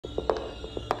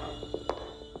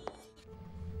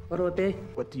What'll it be?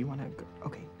 What do you want to go?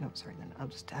 Okay, no, sorry, then I'll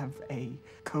just have a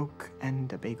Coke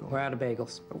and a bagel. We're out of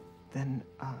bagels. Oh, then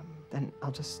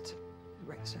I'll just,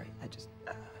 right, sorry,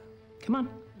 Come on.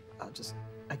 I'll just,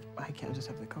 I can't just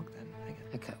have the Coke then, I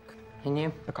guess. A Coke. And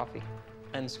you? A coffee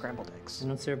and scrambled eggs. You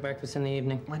don't serve breakfast in the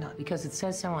evening? Why not? Because it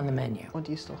says so on the menu. Well,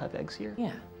 do you still have eggs here?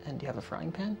 Yeah. And do you have a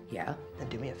frying pan? Yeah. Then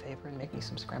do me a favor and make me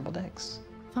some scrambled eggs.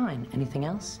 Fine. Anything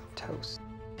else? Toast,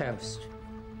 Toast.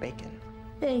 bacon,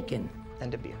 Bacon.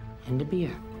 and a beer. And a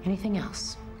beer. Anything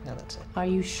else? No, that's it. Are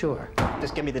you sure?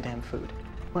 Just give me the damn food.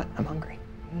 What? I'm hungry.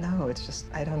 No, it's just,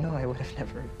 I don't know. I would have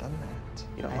never done that.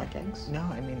 You don't like eggs? No,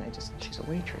 I mean, she's a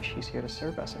waitress. She's here to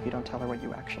serve us. If you don't tell her what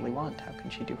you actually want, how can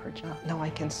she do her job? No, I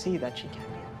can see that she can be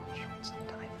a little short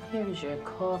sometimes. Here's your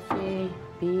coffee,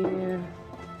 beer,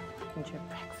 and your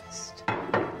breakfast.